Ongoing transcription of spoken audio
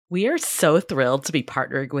We are so thrilled to be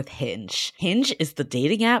partnering with Hinge. Hinge is the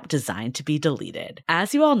dating app designed to be deleted.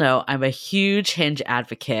 As you all know, I'm a huge Hinge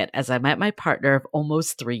advocate as I met my partner of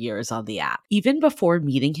almost 3 years on the app. Even before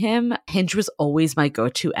meeting him, Hinge was always my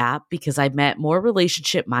go-to app because I met more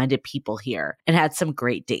relationship-minded people here and had some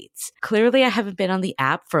great dates. Clearly, I haven't been on the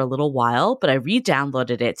app for a little while, but I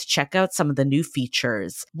re-downloaded it to check out some of the new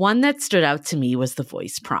features. One that stood out to me was the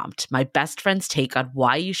voice prompt, my best friend's take on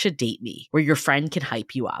why you should date me, where your friend can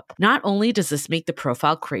hype you up. Not only does this make the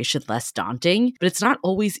profile creation less daunting, but it's not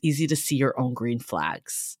always easy to see your own green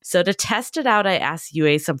flags. So to test it out, I asked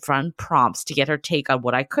Yue some fun prompts to get her take on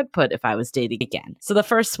what I could put if I was dating again. So the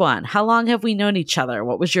first one, how long have we known each other?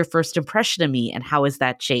 What was your first impression of me and how has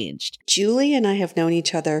that changed? Julie and I have known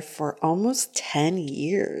each other for almost 10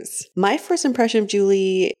 years. My first impression of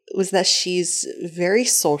Julie was that she's very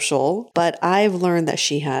social, but I've learned that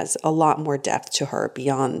she has a lot more depth to her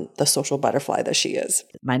beyond the social butterfly that she is.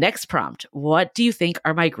 My next prompt, what do you think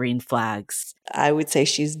are my green flags? I would say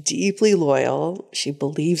she's deeply loyal. She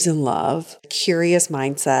believes in love, curious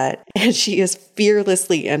mindset, and she is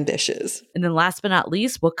fearlessly ambitious. And then last but not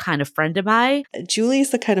least, what kind of friend am I? Julie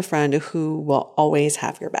is the kind of friend who will always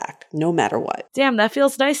have your back, no matter what. Damn, that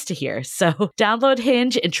feels nice to hear. So download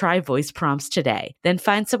Hinge and try voice prompts today. Then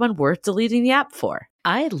find someone worth deleting the app for.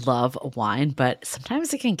 I love wine, but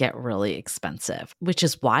sometimes it can get really expensive, which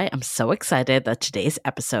is why I'm so excited that today's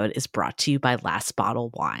episode is brought to you by Last Bottle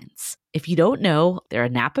Wines. If you don't know, they're a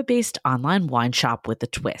Napa-based online wine shop with a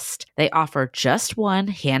twist. They offer just one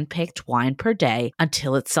hand-picked wine per day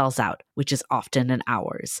until it sells out, which is often in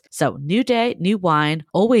hours. So new day, new wine,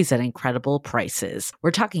 always at incredible prices.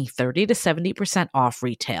 We're talking 30 to 70% off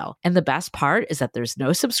retail. And the best part is that there's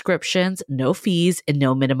no subscriptions, no fees, and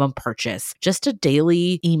no minimum purchase. Just a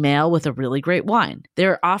daily email with a really great wine.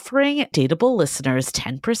 They're offering Dateable listeners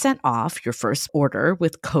 10% off your first order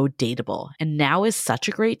with code Dateable. And now is such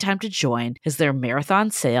a great time to join as their marathon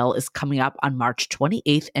sale is coming up on March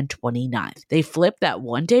 28th and 29th. They flip that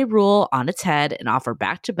one-day rule on its head and offer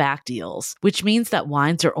back-to-back deals, which means that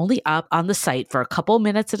wines are only up on the site for a couple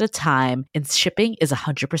minutes at a time and shipping is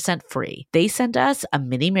 100% free. They sent us a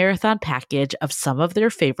mini marathon package of some of their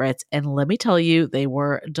favorites, and let me tell you, they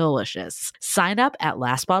were delicious. Sign up at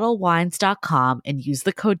lastbottlewines.com and use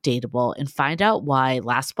the code Dateable and find out why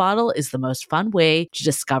Last Bottle is the most fun way to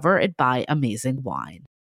discover and buy amazing wine.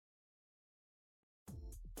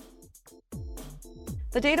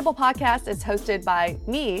 The Dateable podcast is hosted by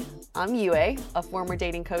me. I'm Yue, a former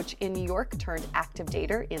dating coach in New York turned active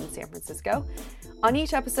dater in San Francisco. On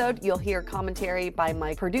each episode, you'll hear commentary by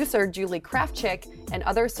my producer, Julie Krafchick, and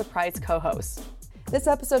other surprise co-hosts. This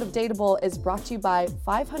episode of Dateable is brought to you by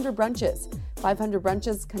 500 Brunches. 500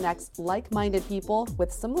 Brunches connects like-minded people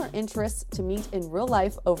with similar interests to meet in real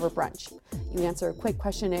life over brunch. You answer a quick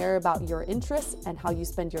questionnaire about your interests and how you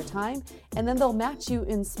spend your time, and then they'll match you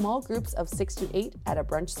in small groups of 6 to 8 at a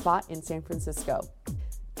brunch spot in San Francisco.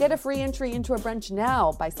 Get a free entry into a brunch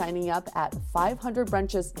now by signing up at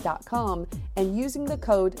 500brunches.com and using the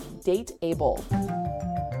code DATEABLE.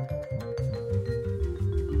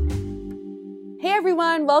 Hey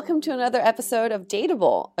everyone, welcome to another episode of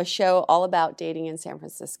Dateable, a show all about dating in San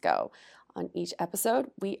Francisco. On each episode,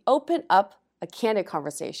 we open up a candid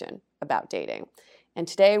conversation about dating. And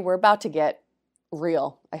today we're about to get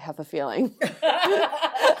real, I have a feeling.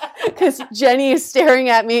 Because Jenny is staring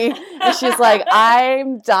at me and she's like,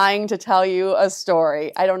 I'm dying to tell you a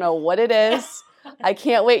story. I don't know what it is. I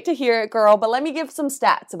can't wait to hear it, girl, but let me give some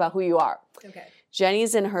stats about who you are. Okay.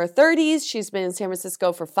 Jenny's in her 30s. She's been in San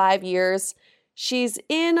Francisco for 5 years. She's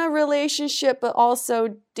in a relationship, but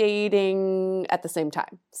also dating at the same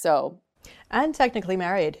time. And technically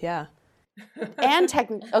married, yeah.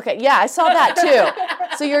 Okay, yeah, I saw that too.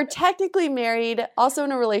 So you're technically married, also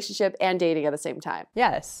in a relationship, and dating at the same time.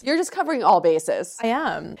 Yes. You're just covering all bases. I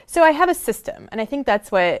am. So I have a system, and I think that's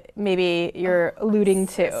what maybe you're alluding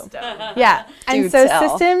to. Yeah. And so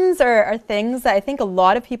systems are things that I think a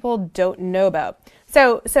lot of people don't know about.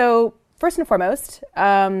 So first and foremost,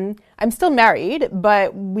 I'm still married,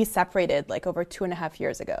 but we separated like over 2.5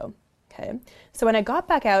 years ago. Okay. So when I got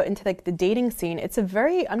back out into like the dating scene, it's a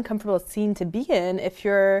very uncomfortable scene to be in if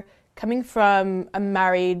you're coming from a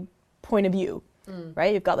married point of view,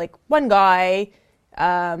 right? You've got like one guy.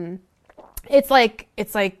 It's like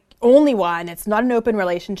only one. It's not an open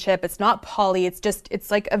relationship. It's not poly. It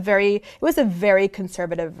was a very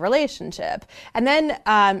conservative relationship. And then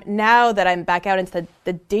now that I'm back out into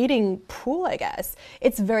the dating pool, I guess,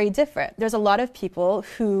 it's very different. There's a lot of people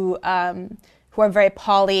who who are very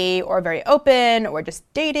poly or very open or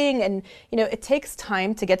just dating. And, it takes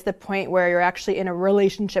time to get to the point where you're actually in a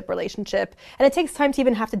relationship. And it takes time to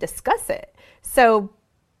even have to discuss it. So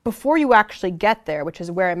before you actually get there, which is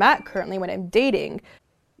where I'm at currently when I'm dating,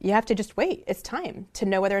 you have to just wait. It's time to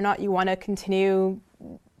know whether or not you want to continue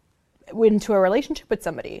into a relationship with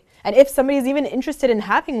somebody. And if somebody's even interested in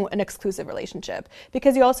having an exclusive relationship,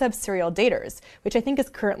 because you also have serial daters, which I think is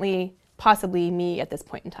currently possibly me at this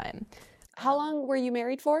point in time. How long were you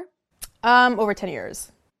married for? Over 10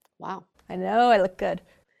 years. Wow. I know, I look good.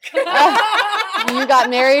 You got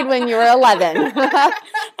married when you were 11.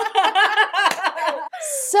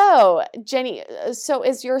 So, Jenny,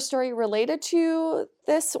 is your story related to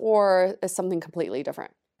this or is something completely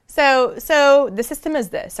different? So the system is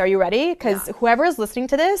this. Are you ready? Because whoever is listening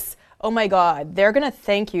to this, oh my God, they're going to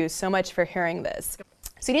thank you so much for hearing this.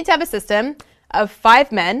 So you need to have a system of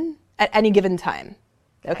 5 men at any given time.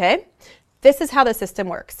 Okay? This is how the system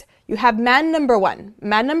works. You have man number 1.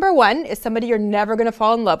 Man number 1 is somebody you're never going to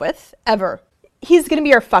fall in love with, ever. He's going to be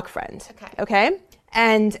your fuck friend. Okay?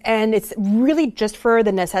 And it's really just for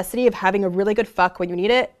the necessity of having a really good fuck when you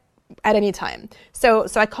need it at any time. So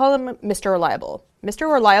I call him Mr. Reliable.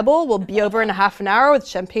 Mr. Reliable will be over in a half an hour with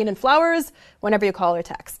champagne and flowers whenever you call or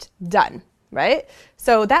text. Done, right?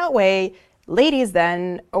 So that way, ladies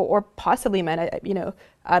then, or possibly men,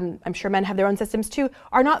 I'm sure men have their own systems too,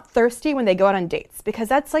 are not thirsty when they go out on dates, because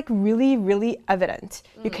that's like really, really evident.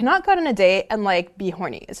 You cannot go out on a date and like be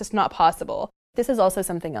horny. It's just not possible. This is also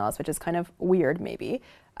something else, which is kind of weird maybe.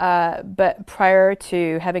 But prior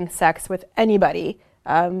to having sex with anybody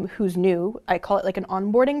who's new, I call it like an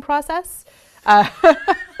onboarding process.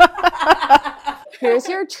 Here's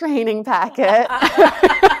your training packet.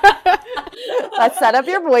 Let's set up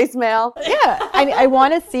your voicemail. Yeah, I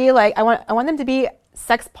want to see I want them to be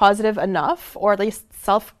sex positive enough, or at least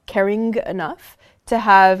self-caring enough to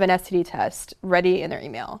have an STD test ready in their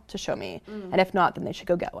email to show me. And if not, then they should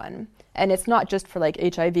go get one. And it's not just for like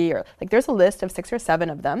HIV or there's a list of 6 or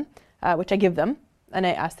 7 of them, which I give them, and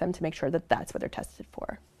I ask them to make sure that that's what they're tested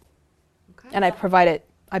for. Okay. And I provided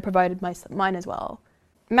mine as well.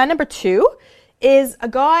 Man number 2 is a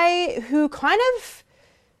guy who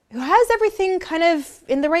has everything kind of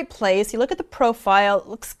in the right place. You look at the profile, it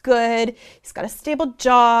looks good. He's got a stable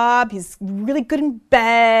job. He's really good in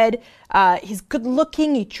bed. He's good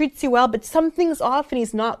looking. He treats you well, but something's off and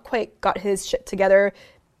he's not quite got his shit together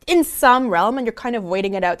in some realm, and you're kind of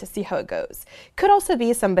waiting it out to see how it goes. Could also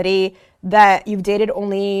be somebody that you've dated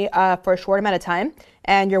only for a short amount of time,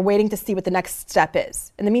 and you're waiting to see what the next step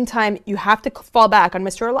is. In the meantime, you have to fall back on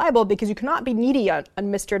Mr. Reliable, because you cannot be needy on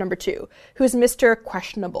Mr. number 2, who's Mr.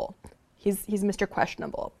 Questionable. He's Mr.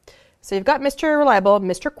 Questionable. So you've got Mr. Reliable,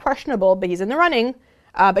 Mr. Questionable, but he's in the running,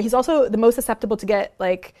 but he's also the most susceptible to get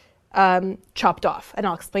chopped off, and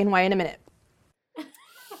I'll explain why in a minute.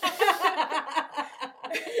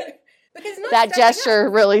 That gesture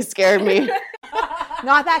really scared me.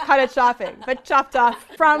 Not that kind of chopping, but chopped off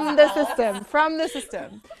from the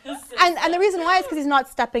system. And the reason why is because he's not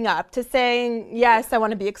stepping up to saying, yes, I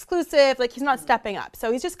want to be exclusive. He's not stepping up.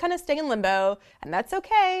 So he's just kind of staying in limbo, and that's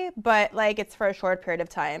okay, but it's for a short period of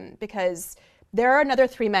time, because there are another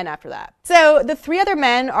 3 men after that. So the 3 other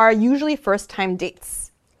men are usually first-time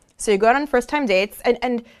dates. So you go out on first-time dates,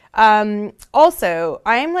 and also,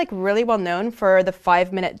 I'm really well known for the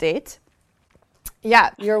 5-minute date.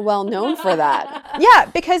 Yeah. You're well known for that. Yeah,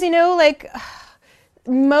 because,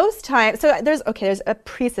 most times, so there's a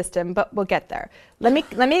pre-system, but we'll get there. Let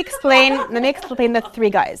me explain the 3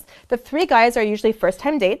 guys. The 3 guys are usually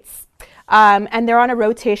first-time dates, and they're on a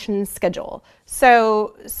rotation schedule.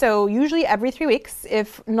 So usually every 3 weeks,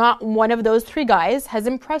 if not one of those 3 guys has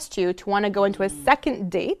impressed you to want to go into a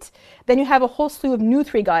second date, then you have a whole slew of new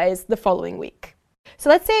 3 guys the following week. So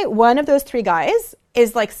let's say one of those 3 guys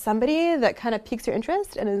is somebody that kind of piques your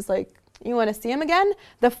interest and is you want to see him again.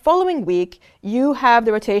 The following week, you have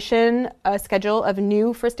the rotation schedule of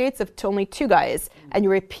new first dates to only 2 guys, and you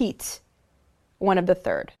repeat one of the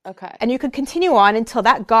third. Okay. And you could continue on until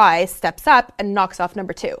that guy steps up and knocks off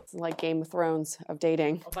number 2. It's like Game of Thrones of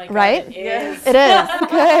dating. Oh my God, right? It is. It is.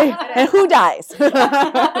 Okay. And who dies?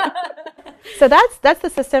 So that's the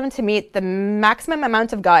system to meet the maximum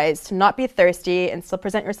amount of guys, to not be thirsty and still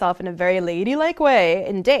present yourself in a very ladylike way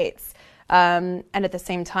in dates. And at the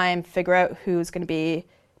same time, figure out who's going to be,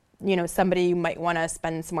 somebody you might want to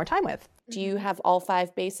spend some more time with. Do you have all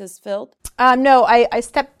 5 bases filled? No, I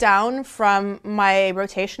stepped down from my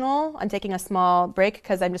rotational. I'm taking a small break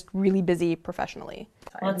because I'm just really busy professionally.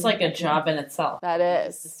 Well, it's like a job in itself. That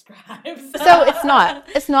is. Describes. So it's not.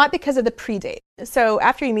 It's not because of the pre-date. So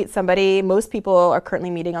after you meet somebody, most people are currently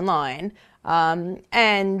meeting online. And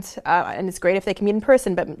it's great if they can meet in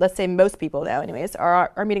person, but let's say most people now anyways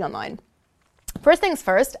are meeting online. First things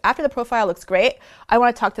first, after the profile looks great, I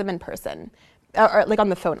want to talk to them in person, or like on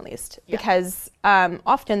the phone at least, because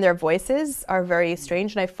often their voices are very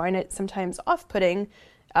strange, and I find it sometimes off-putting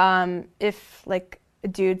if like a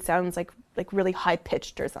dude sounds like really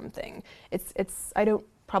high-pitched or something. I don't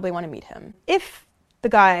probably want to meet him. If the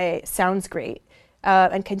guy sounds great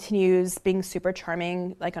and continues being super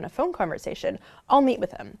charming, like on a phone conversation, I'll meet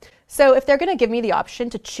with him. So if they're going to give me the option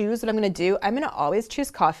to choose what I'm going to do, I'm going to always choose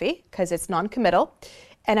coffee because it's non-committal.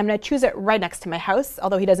 And I'm going to choose it right next to my house,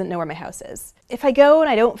 although he doesn't know where my house is. If I go and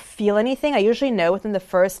I don't feel anything, I usually know within the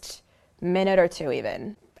first minute or two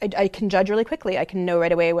even. I can judge really quickly. I can know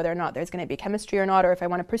right away whether or not there's going to be chemistry or not, or if I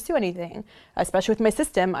want to pursue anything. Especially with my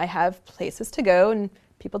system, I have places to go and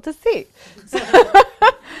people to see.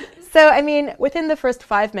 So, I mean, within the first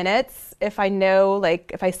 5 minutes, if I know, like,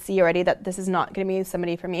 if I see already that this is not going to be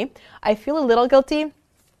somebody for me, I feel a little guilty.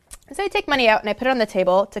 So I take money out and I put it on the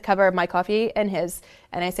table to cover my coffee and his,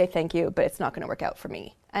 and I say thank you, but it's not going to work out for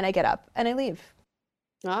me. And I get up and I leave.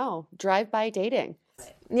 Oh, drive-by dating.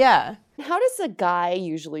 Yeah. How does a guy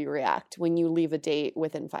usually react when you leave a date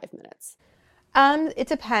within 5 minutes? It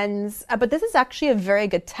depends, but this is actually a very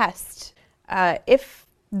good test. If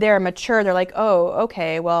they're mature, they're like, oh,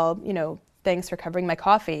 okay, well, you know, thanks for covering my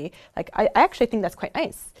coffee. Like, I actually think that's quite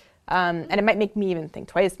nice. And it might make me even think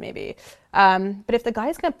twice, maybe. But if the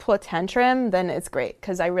guy's going to pull a tantrum, then it's great,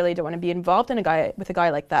 because I really don't want to be involved with a guy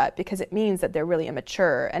like that, because it means that they're really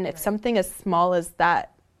immature. And if something as small as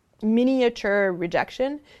that miniature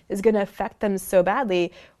rejection is going to affect them so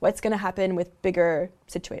badly, what's going to happen with bigger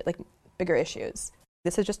issues?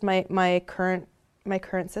 This is just my current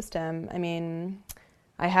system. I mean,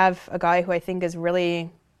 I have a guy who I think is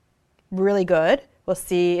really, really good. We'll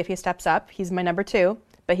see if he steps up. He's my number 2.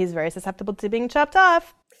 But he's very susceptible to being chopped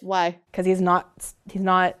off. Why? Because he's not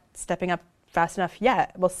stepping up fast enough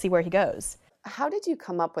yet. We'll see where he goes. How did you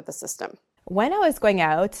come up with the system? When I was going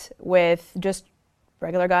out with just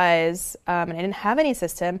regular guys and I didn't have any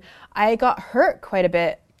system, I got hurt quite a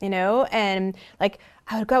bit, you know? And like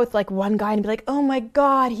I would go out with like one guy and be like, oh my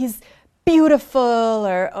God, he's beautiful.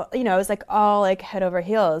 Or, you know, it was like all like head over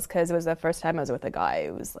heels, because it was the first time I was with a guy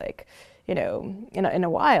who was like, you know, in a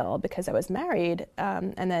while, because I was married,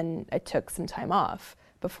 and then I took some time off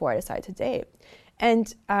before I decided to date.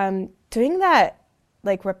 And doing that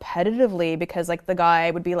like repetitively, because like the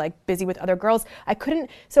guy would be like busy with other girls, I couldn't.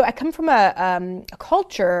 So I come from a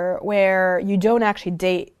culture where you don't actually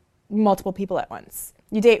date multiple people at once.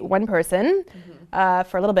 You date one person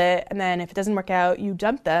for a little bit, and then if it doesn't work out, you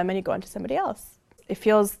dump them and you go on to somebody else. It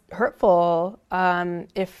feels hurtful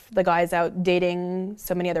if the guy's out dating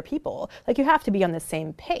so many other people. Like, you have to be on the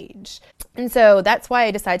same page. And so that's why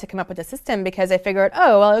I decided to come up with a system, because I figured,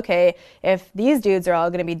 oh, well, okay, if these dudes are all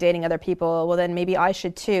going to be dating other people, well, then maybe I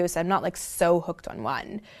should too, so I'm not like so hooked on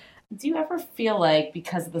one. Do you ever feel like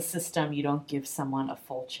because of the system you don't give someone a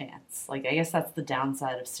full chance? Like, I guess that's the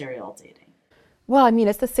downside of serial dating. Well, I mean,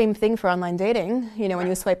 it's the same thing for online dating. You know, when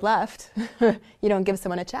you swipe left, you don't give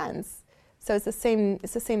someone a chance. So it's the same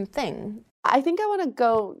thing. I think I want to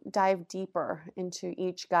go dive deeper into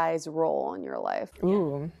each guy's role in your life.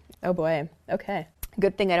 Ooh, oh boy. Okay.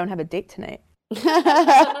 Good thing I don't have a date tonight.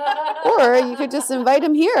 Or you could just invite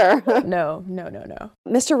him here. No.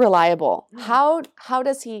 Mr. Reliable, how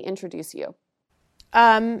does he introduce you?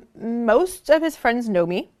 Most of his friends know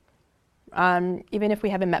me, even if we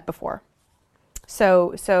haven't met before.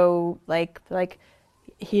 So like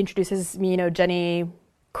he introduces me, you know, Jenny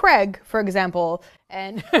Craig, for example,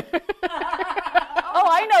 and oh,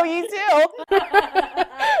 I know you too.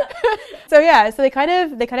 So they kind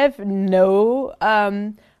of know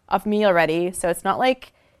of me already. So it's not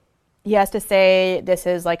like he has to say this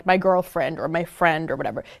is like my girlfriend or my friend or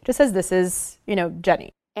whatever. It just says this is, you know,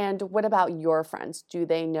 Jenny. And what about your friends? Do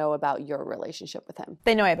they know about your relationship with him?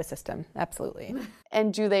 They know I have a system, absolutely.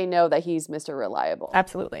 And do they know that he's Mr. Reliable?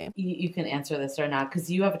 Absolutely. You can answer this or not, because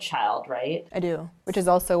you have a child, right? I do, which is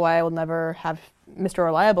also why I will never have Mr.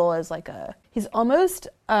 Reliable as like he's almost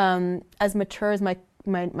as mature as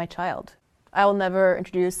my child. I will never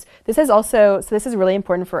introduce, this is really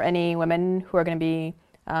important for any women who are going to be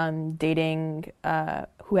dating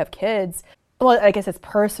who have kids. Well, I guess it's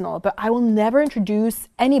personal, but I will never introduce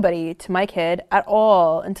anybody to my kid at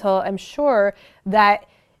all until I'm sure that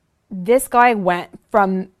this guy went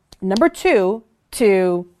from number 2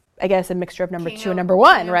 to, I guess, a mixture of number 2 and number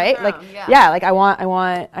 1, right? Crown, like, yeah, like I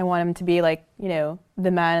want him to be like, you know,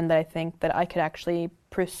 the man that I think that I could actually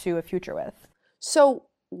pursue a future with. So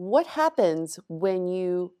what happens when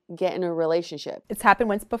you get in a relationship? It's happened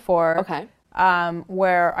once before. Okay.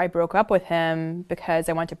 Where I broke up with him because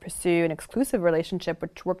I wanted to pursue an exclusive relationship,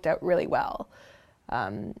 which worked out really well.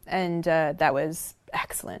 And that was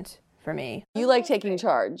excellent for me. You like taking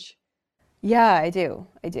charge? Yeah, I do.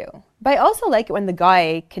 But I also like it when the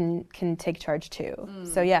guy can take charge too.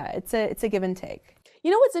 So yeah, it's a give and take. You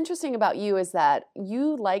know what's interesting about you is that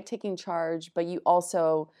you like taking charge, but you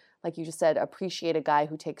also, like you just said, appreciate a guy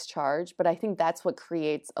who takes charge. But I think that's what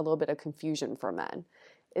creates a little bit of confusion for men,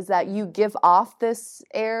 is that you give off this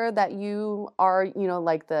air that you are,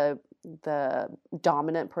 like the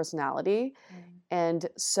dominant personality. And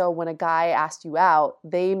so when a guy asks you out,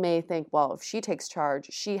 they may think, well, if she takes charge,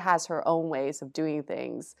 she has her own ways of doing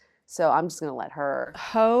things. So I'm just going to let her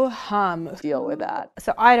deal with that.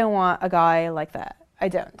 So I don't want a guy like that. I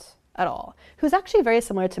don't at all. Who's actually very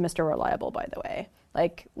similar to Mr. Reliable, by the way.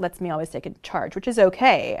 Like, lets me always take charge, which is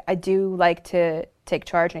okay. I do like to take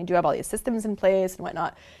charge, and I do have all these systems in place and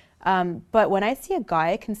whatnot. But when I see a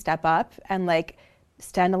guy can step up and like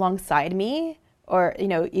stand alongside me, or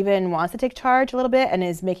even wants to take charge a little bit and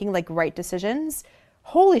is making like right decisions,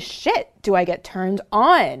 holy shit, do I get turned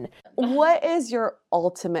on. What is your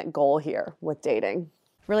ultimate goal here with dating?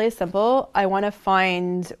 Really simple. I want to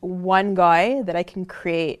find one guy that I can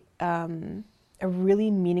create a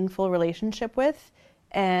really meaningful relationship with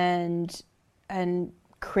and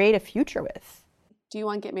create a future with. Do you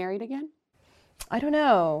want to get married again? I don't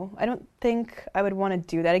know. I don't think I would want to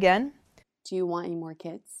do that again. Do you want any more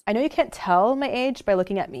kids? I know you can't tell my age by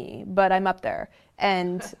looking at me, but I'm up there.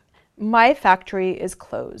 And my factory is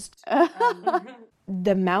closed.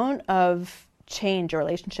 The amount of change a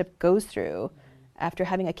relationship goes through after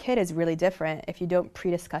having a kid is really different if you don't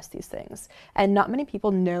pre-discuss these things. And not many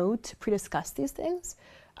people know to pre-discuss these things.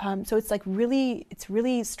 So it's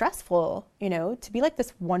really stressful, to be like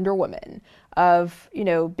this Wonder Woman of,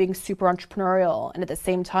 being super entrepreneurial and at the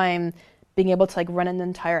same time being able to like run an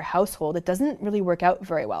entire household. It doesn't really work out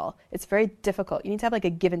very well. It's very difficult. You need to have like a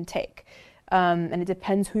give and take. And it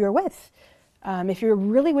depends who you're with. If you're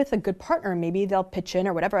really with a good partner, maybe they'll pitch in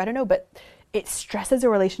or whatever, I don't know, but it stresses a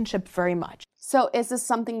relationship very much. So is this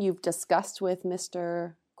something you've discussed with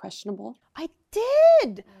Mr. Questionable? I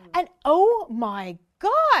did. And oh my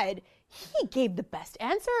God, he gave the best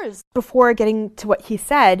answers. Before getting to what he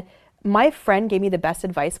said, my friend gave me the best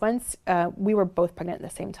advice once. We were both pregnant at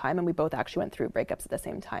the same time, and we both actually went through breakups at the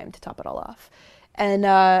same time to top it all off.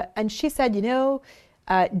 And she said,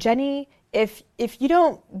 Jenny, if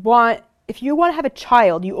you want to have a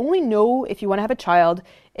child, you only know if you want to have a child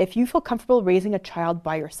if you feel comfortable raising a child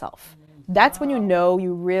by yourself. That's when you know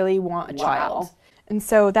you really want a child. And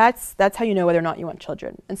so that's how you know whether or not you want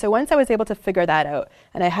children. And so once I was able to figure that out,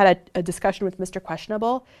 and I had a discussion with Mr.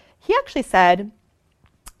 Questionable, he actually said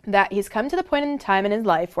that he's come to the point in time in his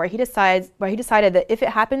life where he decided that if it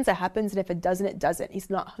happens, it happens, and if it doesn't, it doesn't. He's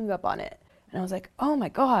not hung up on it. And I was like, oh my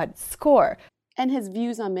God, score. And his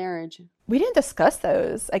views on marriage? We didn't discuss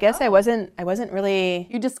those. I guess I wasn't really...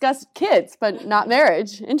 You discussed kids, but not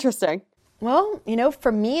marriage. Interesting. Well,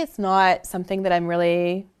 for me, it's not something that I'm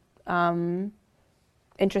really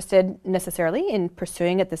interested necessarily in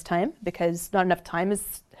pursuing at this time, because not enough time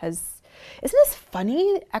has... Isn't this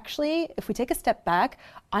funny, actually? If we take a step back,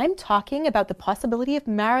 I'm talking about the possibility of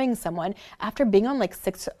marrying someone after being on like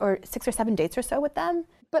six or 7 dates or so with them.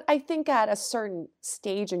 But I think at a certain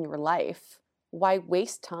stage in your life, why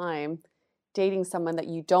waste time dating someone that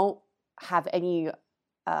you don't have any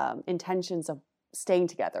intentions of staying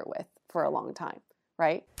together with for a long time,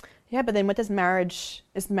 right? Yeah, but then what does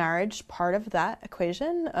is marriage part of that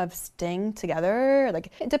equation of staying together?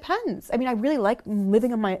 Like, it depends. I mean, I really like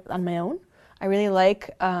living on my own. I really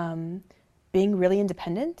like being really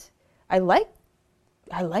independent. I like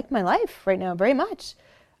my life right now very much.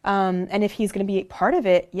 And if he's going to be part of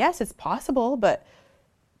it, yes, it's possible, but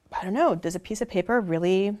I don't know, does a piece of paper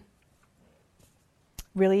really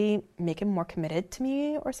make him more committed to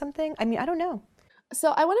me or something? I mean, I don't know.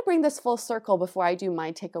 So I want to bring this full circle before I do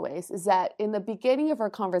my takeaways, is that in the beginning of our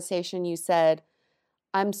conversation, you said,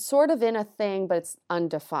 I'm sort of in a thing, but it's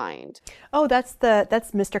undefined. Oh, that's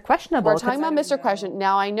Mr. Questionable. We're talking about Mr. Question.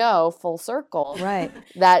 Now I know, full circle, right,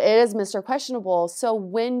 that it is Mr. Questionable. So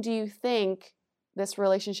when do you think this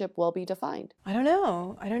relationship will be defined? I don't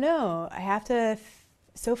know. I have to,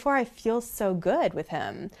 so far I feel so good with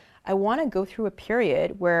him. I want to go through a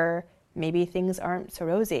period where maybe things aren't so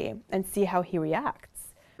rosy and see how he reacts.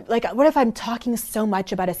 Like, what if I'm talking so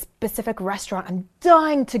much about a specific restaurant I'm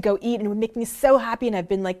dying to go eat and it would make me so happy and I've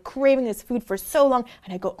been like craving this food for so long,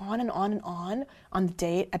 and I go on and on and on on the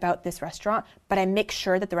date about this restaurant, but I make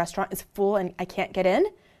sure that the restaurant is full and I can't get in,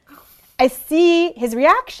 I see his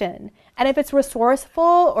reaction. And if it's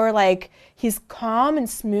resourceful or like he's calm and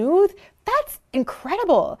smooth, that's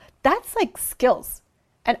incredible. That's like skills.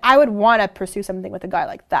 And I would want to pursue something with a guy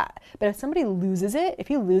like that. But if somebody loses it, if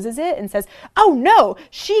he loses it and says, oh no,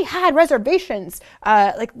 she had reservations,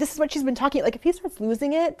 like this is what she's been talking, like if he starts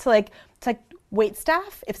losing it to like wait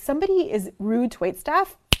staff, if somebody is rude to wait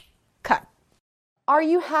staff, cut. Are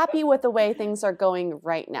you happy with the way things are going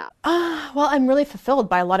right now? Well, I'm really fulfilled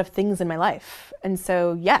by a lot of things in my life. And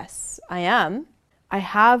so, yes, I am. I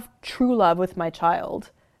have true love with my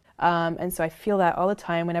child. And so I feel that all the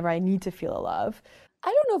time whenever I need to feel a love. I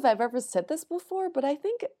don't know if I've ever said this before, but I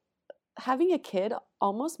think having a kid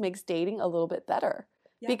almost makes dating a little bit better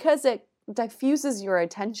because it diffuses your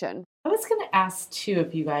attention. I was going to ask too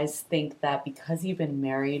if you guys think that because you've been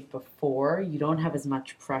married before, you don't have as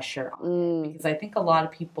much pressure on it. Because I think a lot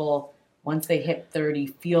of people, once they hit 30,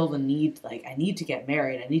 feel the need, like, I need to get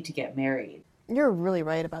married, I need to get married. You're really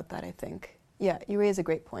right about that, I think. Yeah, you raise a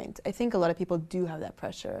great point. I think a lot of people do have that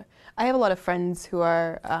pressure. I have a lot of friends who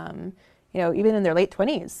are, even in their late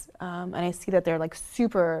 20s, and I see that they're like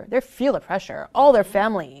they feel the pressure. All their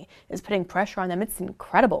family is putting pressure on them. It's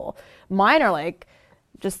incredible. Mine are like,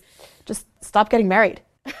 just stop getting married.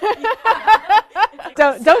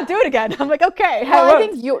 Don't do it again. I'm like, okay. Well, I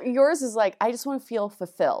think yours is like, I just want to feel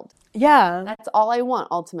fulfilled. Yeah. That's all I want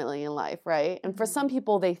ultimately in life, right? And for some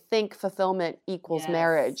people, they think fulfillment equals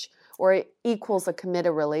marriage or it equals a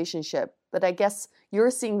committed relationship. But I guess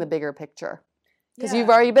you're seeing the bigger picture because you've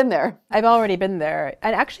already been there. I've already been there.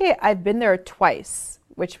 And actually, I've been there twice,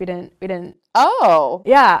 which we didn't. Oh.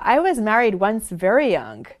 Yeah. I was married once very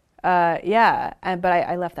young. But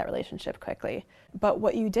I left that relationship quickly. But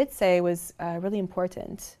what you did say was really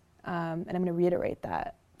important, and I'm going to reiterate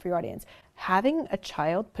that for your audience. Having a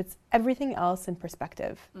child puts everything else in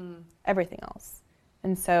perspective, everything else.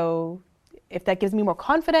 And so if that gives me more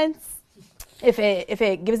confidence, if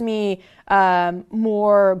it gives me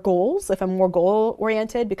more goals, if I'm more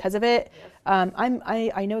goal-oriented because of it,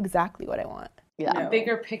 I know exactly what I want. Yeah, a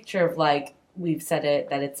bigger picture of like, we've said it,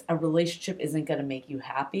 that it's a relationship isn't going to make you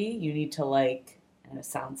happy. You need to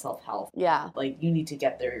sound self-help. Yeah. Like you need to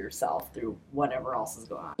get there yourself through whatever else is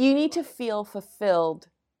going on. You need to feel fulfilled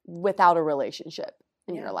without a relationship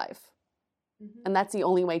in your life. Mm-hmm. And that's the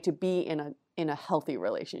only way to be in a healthy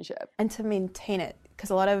relationship. And to maintain it, because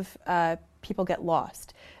a lot of people get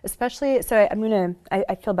lost. Especially, so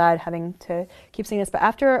I feel bad having to keep saying this, but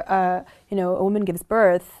after a woman gives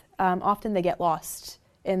birth, often they get lost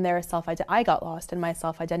in their self-identity. I got lost in my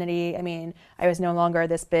self-identity. I mean, I was no longer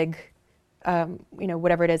this big,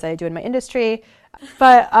 whatever it is I do in my industry.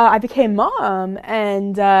 But I became mom,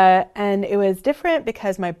 and it was different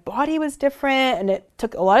because my body was different, and it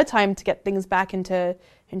took a lot of time to get things back into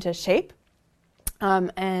shape. You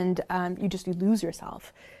lose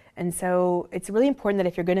yourself. And so it's really important that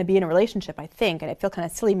if you're going to be in a relationship, I think, and I feel kind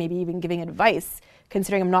of silly maybe even giving advice,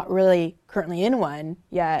 considering I'm not really currently in one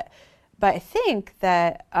yet, but I think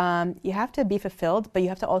that you have to be fulfilled, but you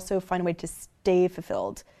have to also find a way to stay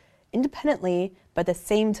fulfilled independently, but at the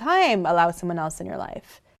same time allow someone else in your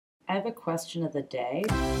life. I have a question of the day.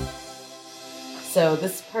 So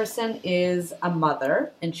this person is a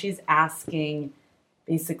mother, and she's asking,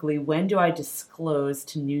 basically, when do I disclose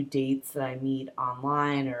to new dates that I meet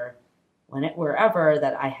online or wherever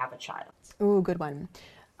that I have a child? Ooh, good one.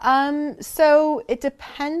 So it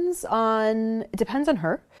depends on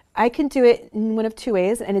her. I can do it in one of two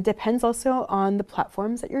ways, and it depends also on the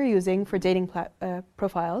platforms that you're using for dating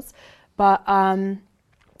profiles. But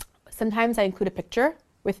sometimes I include a picture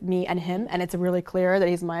with me and him, and it's really clear that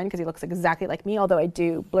he's mine because he looks exactly like me, although I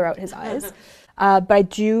do blur out his eyes. But I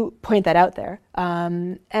do point that out there.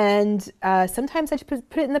 And sometimes I just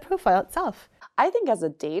put it in the profile itself. I think as a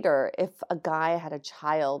dater, if a guy had a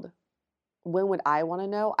child, when would I want to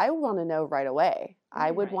know? I would want to know right away. I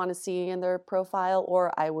would want to see in their profile,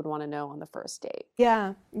 or I would want to know on the first date.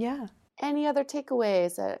 Yeah. Any other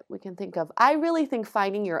takeaways that we can think of? I really think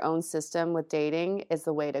finding your own system with dating is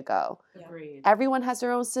the way to go. Agreed. Everyone has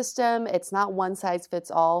their own system. It's not one size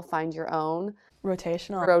fits all. Find your own.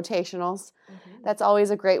 Rotationals. Mm-hmm. That's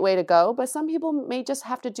always a great way to go. But some people may just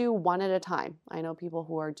have to do one at a time. I know people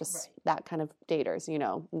who are just that kind of daters,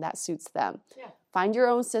 and that suits them. Yeah. Find your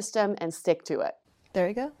own system and stick to it. There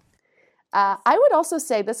you go. I would also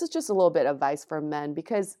say this is just a little bit of advice for men,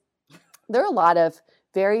 because there are a lot of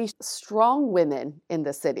very strong women in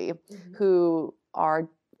the city who are,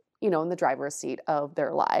 in the driver's seat of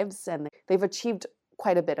their lives, and they've achieved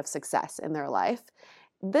quite a bit of success in their life.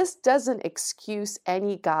 this doesn't excuse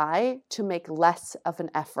any guy to make less of an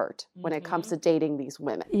effort when it comes to dating these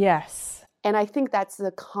women. Yes. And I think that's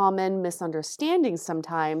the common misunderstanding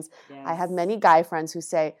sometimes. Yes. I have many guy friends who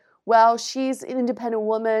say, well, she's an independent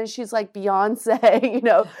woman. She's like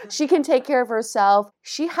Beyonce, she can take care of herself.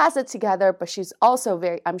 She has it together, but she's also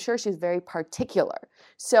I'm sure she's very particular.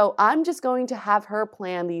 So I'm just going to have her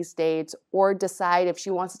plan these dates or decide if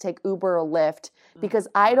she wants to take Uber or Lyft because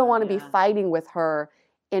I don't want to be fighting with her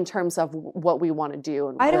in terms of what we want to do.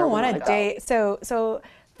 And I don't want to date. So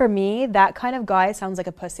for me, that kind of guy sounds like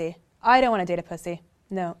a pussy. I don't want to date a pussy.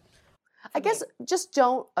 No. I guess just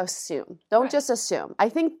don't assume. Don't just assume. I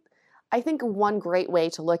think one great way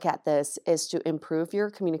to look at this is to improve your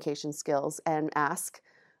communication skills and ask,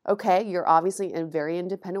 okay, you're obviously a very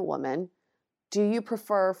independent woman. Do you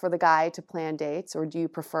prefer for the guy to plan dates or do you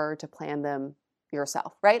prefer to plan them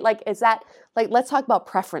yourself, right? Let's talk about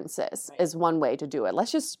preferences is one way to do it.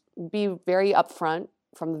 Let's just be very upfront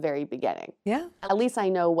from the very beginning. Yeah. At least I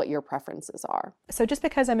know what your preferences are. So just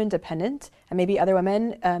because I'm independent and maybe other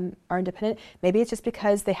women are independent, maybe it's just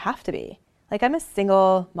because they have to be. Like I'm a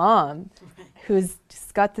single mom who's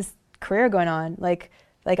just got this career going on. Like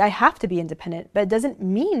I have to be independent, but it doesn't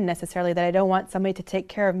mean necessarily that I don't want somebody to take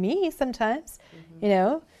care of me sometimes.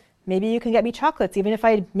 Maybe you can get me chocolates, even if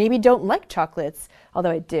I maybe don't like chocolates,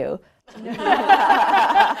 although I do.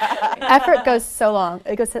 Effort goes so long.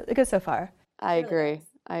 It goes so far. I agree.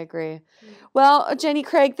 Well, Jenny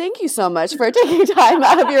Craig, thank you so much for taking time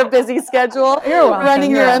out of your busy schedule, You're welcome.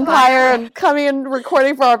 running your empire and coming and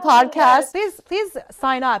recording for our podcast. Please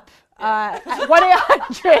sign up.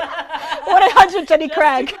 1-800 Jenny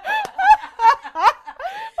Craig.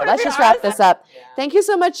 Let's just wrap this up. Thank you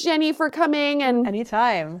so much, Jenny, for coming and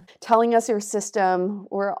anytime telling us your system.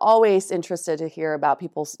 We're always interested to hear about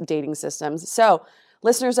people's dating systems. So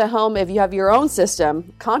listeners at home, if you have your own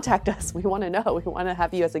system, contact us. We want to know. We want to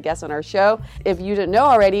have you as a guest on our show. If you didn't know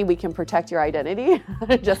already, we can protect your identity,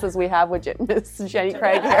 just as we have with Miss Jenny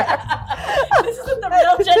Craig here. This isn't the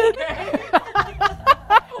real Jenny Craig.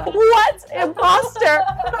 What? Imposter!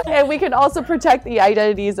 And we can also protect the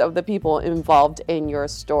identities of the people involved in your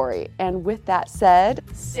story. And with that said,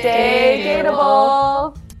 stay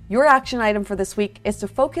dateable! Your action item for this week is to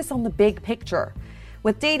focus on the big picture.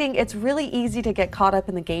 With dating, it's really easy to get caught up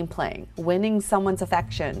in the game playing, winning someone's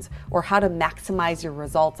affections, or how to maximize your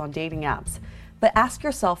results on dating apps. But ask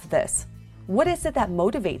yourself this: what is it that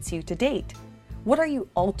motivates you to date? What are you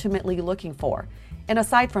ultimately looking for? And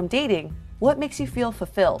aside from dating, what makes you feel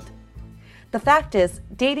fulfilled? The fact is,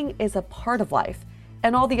 dating is a part of life,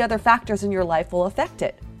 and all the other factors in your life will affect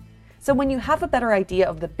it. So when you have a better idea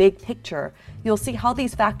of the big picture, you'll see how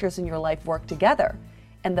these factors in your life work together,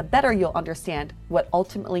 and the better you'll understand what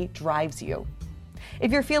ultimately drives you.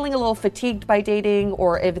 If you're feeling a little fatigued by dating,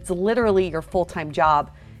 or if it's literally your full-time job,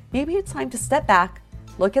 maybe it's time to step back,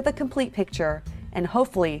 look at the complete picture, and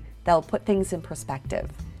hopefully that'll put things in perspective.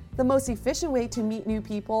 The most efficient way to meet new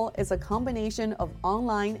people is a combination of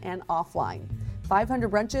online and offline.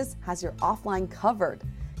 500 Brunches has your offline covered.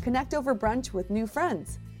 Connect over brunch with new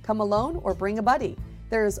friends. Come alone or bring a buddy.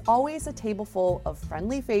 There is always a table full of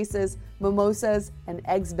friendly faces, mimosas, and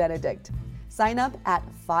eggs Benedict. Sign up at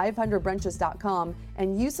 500brunches.com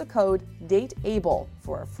and use the code DATEABLE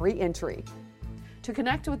for a free entry. To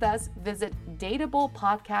connect with us, visit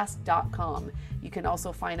dateablepodcast.com. You can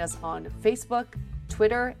also find us on Facebook,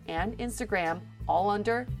 Twitter, and Instagram, all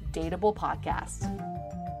under Dateable Podcast.